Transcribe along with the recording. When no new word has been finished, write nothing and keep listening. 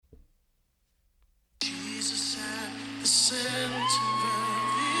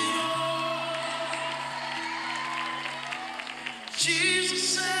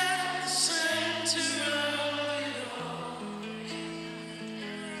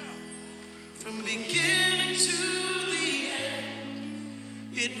From beginning to the end,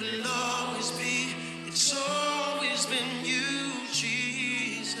 it will always be, it's always been you,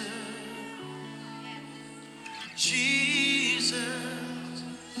 Jesus. Jesus,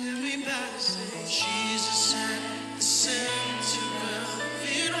 everybody say, Jesus at the center of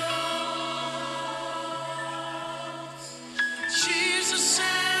it all. Jesus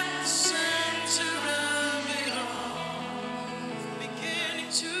at the center of it all. From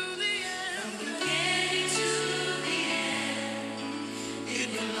beginning to the end, from beginning to the end, it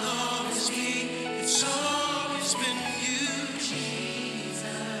will always be, it's always been you,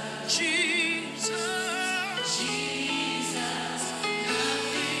 Jesus. Jesus.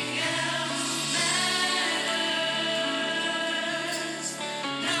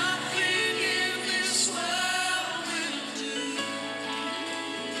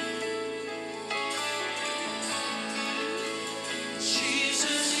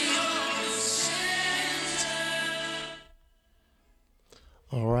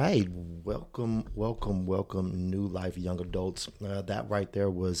 All right, welcome, New Life Young Adults. That right there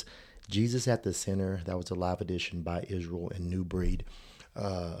was Jesus at the Center. That was a live edition by Israel and New Breed.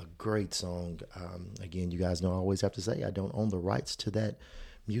 Great song. Again, you guys know I always have to say I don't own the rights to that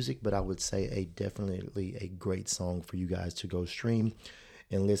music, but I would say definitely a great song for you guys to go stream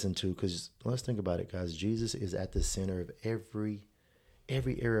and listen to. Because let's think about it, guys. Jesus is at the center of every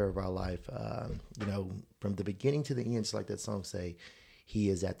area of our life. From the beginning to the end, just like that song say. He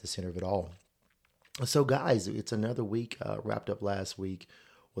is at the center of it all. So, guys, it's another week. Wrapped up last week.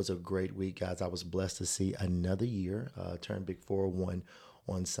 Was a great week, guys. I was blessed to see another year. Turned big 401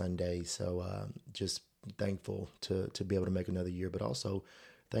 on Sunday. So, just thankful to be able to make another year, but also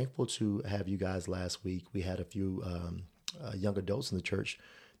thankful to have you guys last week. We had a few young adults in the church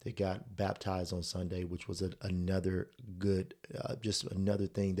that got baptized on Sunday, which was another good, just another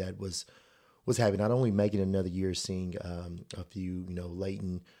thing that was having, not only making another year, seeing a few,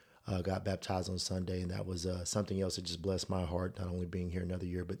 Leighton got baptized on Sunday, and that was something else that just blessed my heart, not only being here another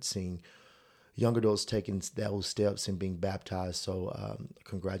year, but seeing young adults taking those steps and being baptized. So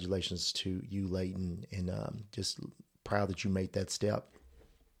congratulations to you, Leighton, and just proud that you made that step.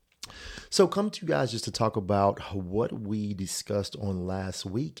 So come to you guys just to talk about what we discussed on last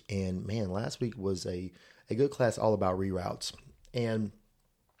week. And man, last week was a good class all about reroutes. And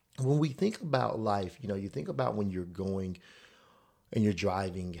when we think about life, you think about when you're going and you're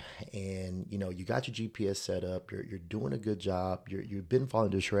driving and, you got your GPS set up, you're doing a good job, you've been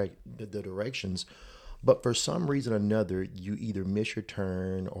following the directions, but for some reason or another, you either miss your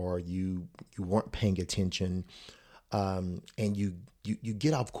turn or you weren't paying attention, and you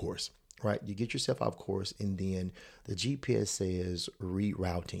get off course, right? You get yourself off course, and then the GPS says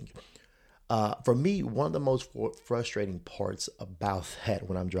rerouting. For me, one of the most frustrating parts about that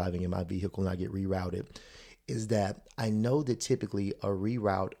when I'm driving in my vehicle and I get rerouted is that I know that typically a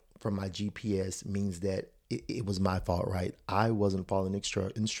reroute from my GPS means that it was my fault, right? I wasn't following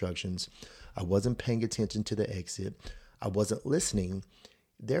instructions. I wasn't paying attention to the exit. I wasn't listening.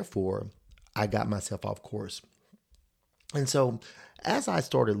 Therefore, I got myself off course. And so as I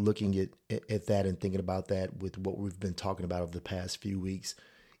started looking at that and thinking about that with what we've been talking about over the past few weeks,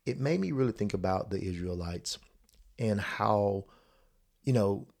 it made me really think about the Israelites and how,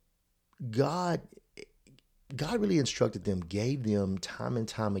 God really instructed them, gave them time and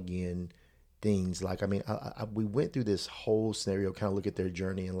time again things like, we went through this whole scenario, kind of look at their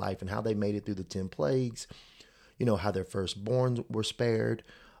journey in life and how they made it through the 10 plagues, how their firstborns were spared,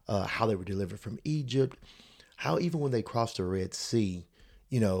 how they were delivered from Egypt, how even when they crossed the Red Sea,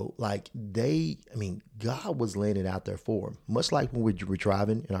 God was laying it out there for them. Much like when we're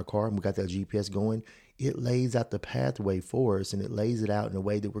driving in our car and we got that GPS going, it lays out the pathway for us and it lays it out in a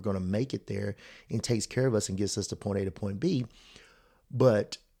way that we're going to make it there and takes care of us and gets us to point A to point B.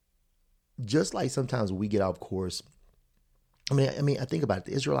 But just like sometimes we get off course, I think about it.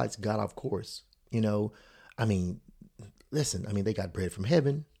 The Israelites got off course, listen, they got bread from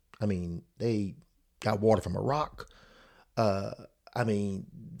heaven. They got water from a rock.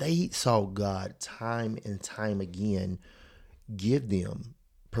 They saw God time and time again give them,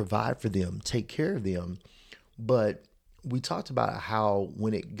 provide for them, take care of them. But we talked about how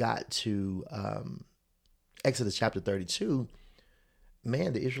when it got to Exodus chapter 32,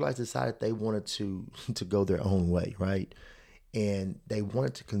 man, the Israelites decided they wanted to go their own way, right? And they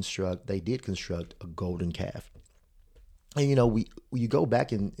did construct a golden calf. And, you go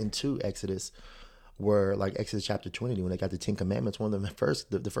back into Exodus, where like Exodus chapter 20, when they got the 10 commandments,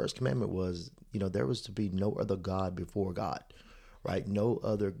 the first commandment was, there was to be no other God before God, right? No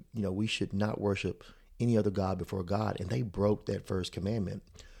other, we should not worship any other God before God. And they broke that first commandment.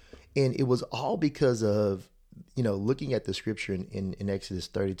 And it was all because of, looking at the scripture in Exodus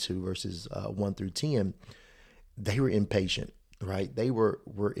 32, verses 1 through 10, they were impatient, right? They were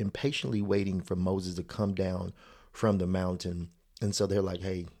impatiently waiting for Moses to come down from the mountain. And so they're like,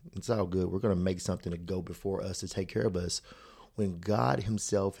 hey, it's all good. We're going to make something to go before us to take care of us, when God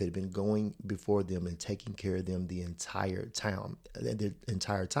himself had been going before them and taking care of them the entire time.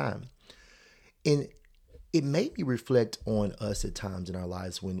 And it made me reflect on us at times in our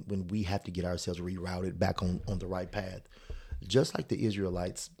lives when we have to get ourselves rerouted back on the right path. Just like the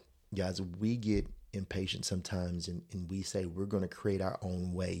Israelites, guys, we get impatient sometimes, and we say we're going to create our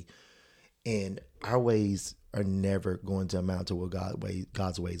own way. And our ways are never going to amount to what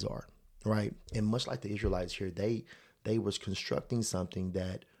God's ways are, right? And much like the Israelites here, they was constructing something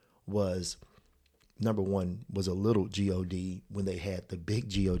that was, number one, was a little God when they had the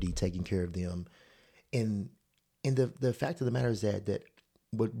big God taking care of them. And the fact of the matter is that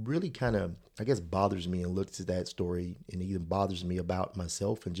what really kind of, I guess, bothers me and looks at that story, and even bothers me about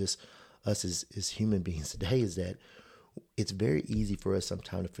myself and just us as human beings today, is that it's very easy for us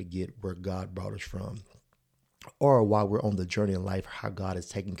sometimes to forget where God brought us from, or while we're on the journey in life, how God is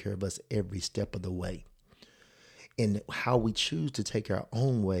taking care of us every step of the way. And how we choose to take our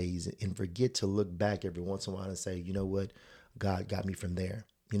own ways and forget to look back every once in a while and say, you know what, God got me from there.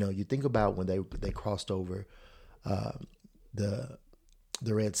 You think about when they crossed over the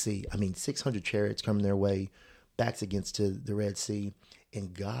Red Sea. 600 chariots coming their way, backs against to the Red Sea,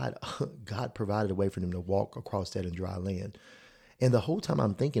 and God provided a way for them to walk across that in dry land. And the whole time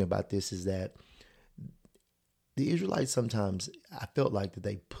I'm thinking about this is that the Israelites, sometimes I felt like that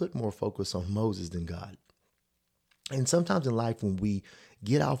they put more focus on Moses than God. And sometimes in life, when we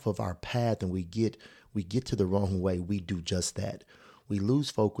get off of our path and we get to the wrong way, we do just that. We lose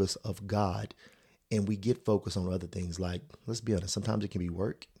focus of God, and we get focused on other things. Like, let's be honest, sometimes it can be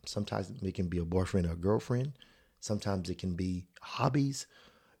work. Sometimes it can be a boyfriend or a girlfriend. Sometimes it can be hobbies,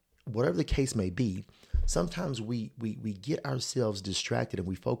 whatever the case may be. Sometimes we get ourselves distracted and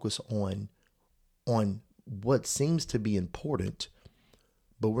we focus on what seems to be important,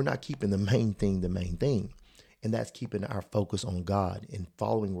 but we're not keeping the main thing. And that's keeping our focus on God and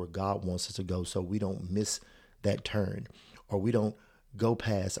following where God wants us to go, so we don't miss that turn, or we don't go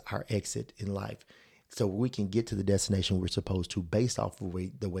past our exit in life, so we can get to the destination we're supposed to, based off of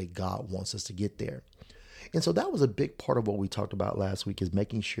the way God wants us to get there. And so that was a big part of what we talked about last week, is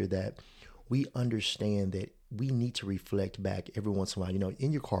making sure that we understand that we need to reflect back every once in a while.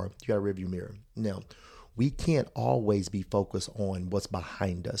 In your car, you got a rearview mirror. Now, we can't always be focused on what's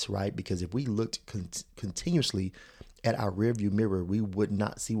behind us, right? Because if we looked continuously at our rearview mirror, we would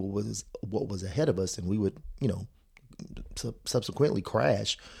not see what was ahead of us, and we would, subsequently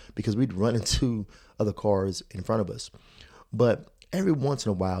crash because we'd run into other cars in front of us. But every once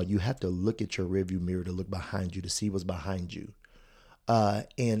in a while, you have to look at your rearview mirror to look behind you, to see what's behind you.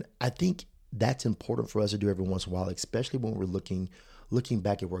 And I think that's important for us to do every once in a while, especially when we're looking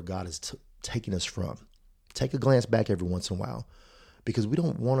back at where God is taking us from. Take a glance back every once in a while, because we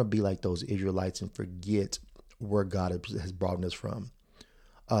don't want to be like those Israelites and forget where God has brought us from.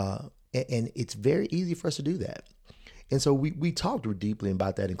 And it's very easy for us to do that. And so we talked deeply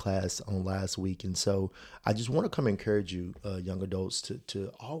about that in class on last week. And so I just want to come encourage you, young adults,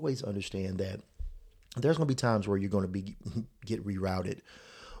 to always understand that there's going to be times where you're going to get rerouted.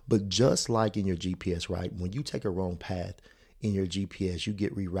 But just like in your GPS, right? When you take a wrong path in your GPS, you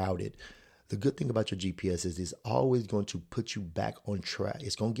get rerouted. The good thing about your GPS is it's always going to put you back on track.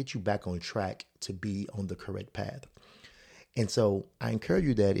 It's going to get you back on track to be on the correct path. And so I encourage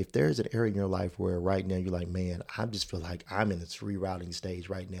you that if there's an area in your life where right now you're like, man, I just feel like I'm in this rerouting stage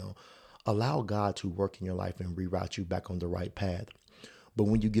right now, allow God to work in your life and reroute you back on the right path. But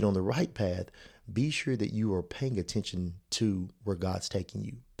when you get on the right path, be sure that you are paying attention to where God's taking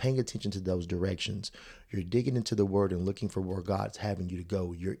you, paying attention to those directions. You're digging into the word and looking for where God's having you to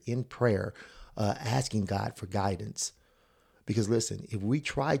go. You're in prayer, asking God for guidance. Because listen, if we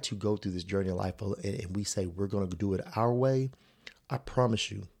try to go through this journey of life and we say we're going to do it our way, I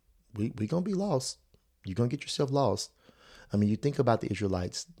promise you, we're going to be lost. You're going to get yourself lost. You think about the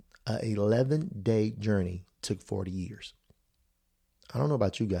Israelites, an 11-day journey took 40 years. I don't know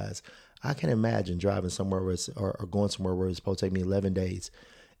about you guys. I can imagine driving somewhere or going somewhere where it's supposed to take me 11 days,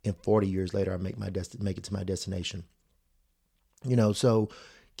 and 40 years later, I make it to my destination. So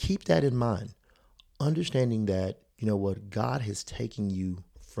keep that in mind. Understanding that, what God has taken you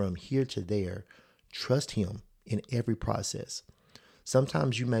from here to there, trust him in every process.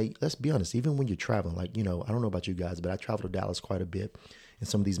 Sometimes you may, let's be honest, even when you're traveling, like, I don't know about you guys, but I travel to Dallas quite a bit. in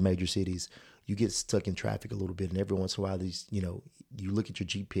some of these major cities, you get stuck in traffic a little bit, and every once in a while, you look at your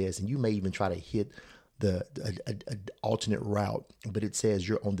GPS, and you may even try to hit the alternate route, but it says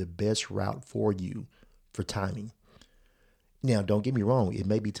you're on the best route for you for timing. Now, don't get me wrong. It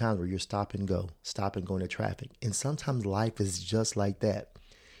may be times where you're stop and go into traffic. And sometimes life is just like that.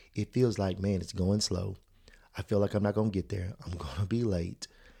 It feels like, man, it's going slow. I feel like I'm not going to get there. I'm going to be late.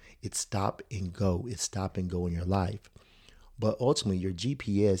 It's stop and go. It's stop and go in your life. But ultimately, your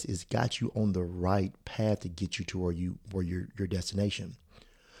GPS has got you on the right path to get you to where your destination.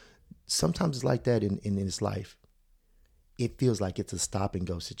 Sometimes it's like that in this life. It feels like it's a stop and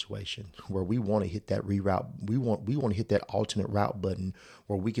go situation where we want to hit that reroute. We want to hit that alternate route button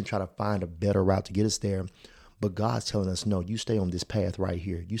where we can try to find a better route to get us there. But God's telling us, no, you stay on this path right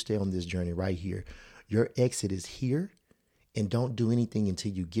here. You stay on this journey right here. Your exit is here, and don't do anything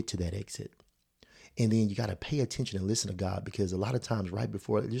until you get to that exit. And then you got to pay attention and listen to God, because a lot of times right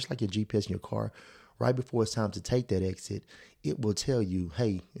before, just like your GPS in your car, right before it's time to take that exit, it will tell you,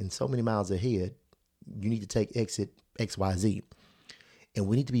 hey, in so many miles ahead, you need to take exit XYZ. And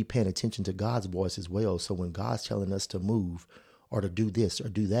we need to be paying attention to God's voice as well. So when God's telling us to move or to do this or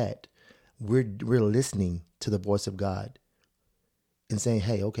do that, we're listening to the voice of God and saying,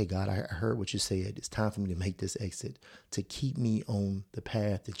 hey, okay, God, I heard what you said. It's time for me to make this exit to keep me on the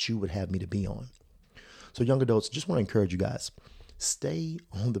path that you would have me to be on. So young adults, just want to encourage you guys, stay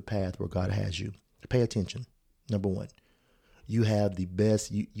on the path where God has you. Pay attention. Number one. You have the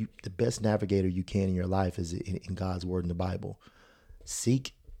best the best navigator you can in your life is in God's word in the Bible.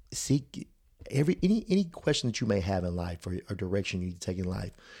 Seek any question that you may have in life or direction you need to take in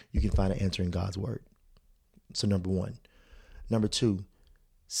life, you can find an answer in God's word. So number one. Number two,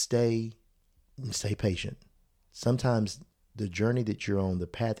 stay patient. Sometimes the journey that you're on, the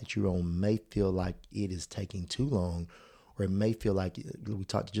path that you're on may feel like it is taking too long, or it may feel like we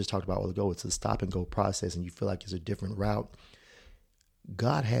just talked about a while ago, it's a stop and go process and you feel like it's a different route.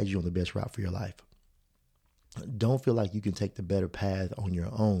 God has you on the best route for your life. Don't feel like you can take the better path on your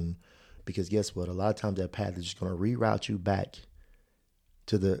own, because guess what? A lot of times that path is just going to reroute you back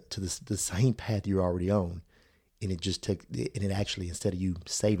to the same path you're already on. And it actually, instead of you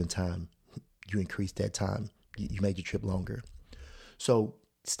saving time, you increase that time. You made your trip longer. So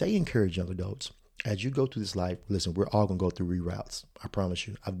stay encouraged, young adults. As you go through this life, listen, we're all going to go through reroutes. I promise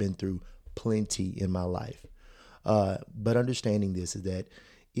you. I've been through plenty in my life. But understanding this is that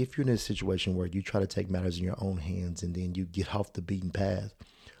if you're in a situation where you try to take matters in your own hands and then you get off the beaten path,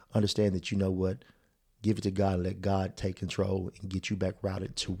 understand that, you know what, give it to God, let God take control and get you back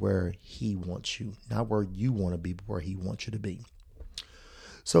routed to where he wants you, not where you want to be, but where he wants you to be.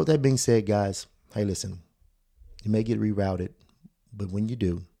 So with that being said, guys, hey, listen, you may get rerouted, but when you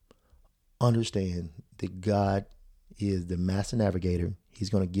do, understand that God is the master navigator.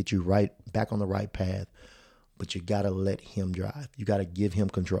 He's going to get you right back on the right path. But you got to let him drive. You got to give him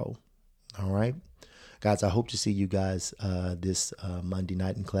control. All right. Guys, I hope to see you guys this Monday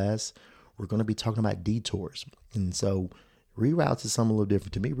night in class. We're going to be talking about detours. And so reroutes is something a little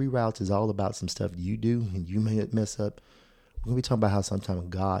different. To me, reroutes is all about some stuff you do and you may mess up. We're going to be talking about how sometimes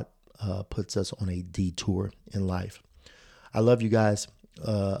God puts us on a detour in life. I love you guys.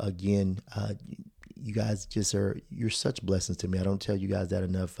 Again, you guys you're such blessings to me. I don't tell you guys that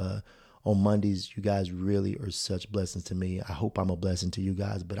enough. On Mondays, you guys really are such blessings to me. I hope I'm a blessing to you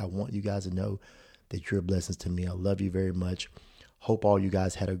guys, but I want you guys to know that you're blessings to me. I love you very much. Hope all you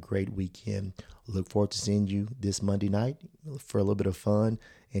guys had a great weekend. Look forward to seeing you this Monday night for a little bit of fun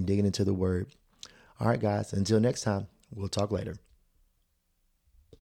and digging into the word. All right, guys, until next time, we'll talk later.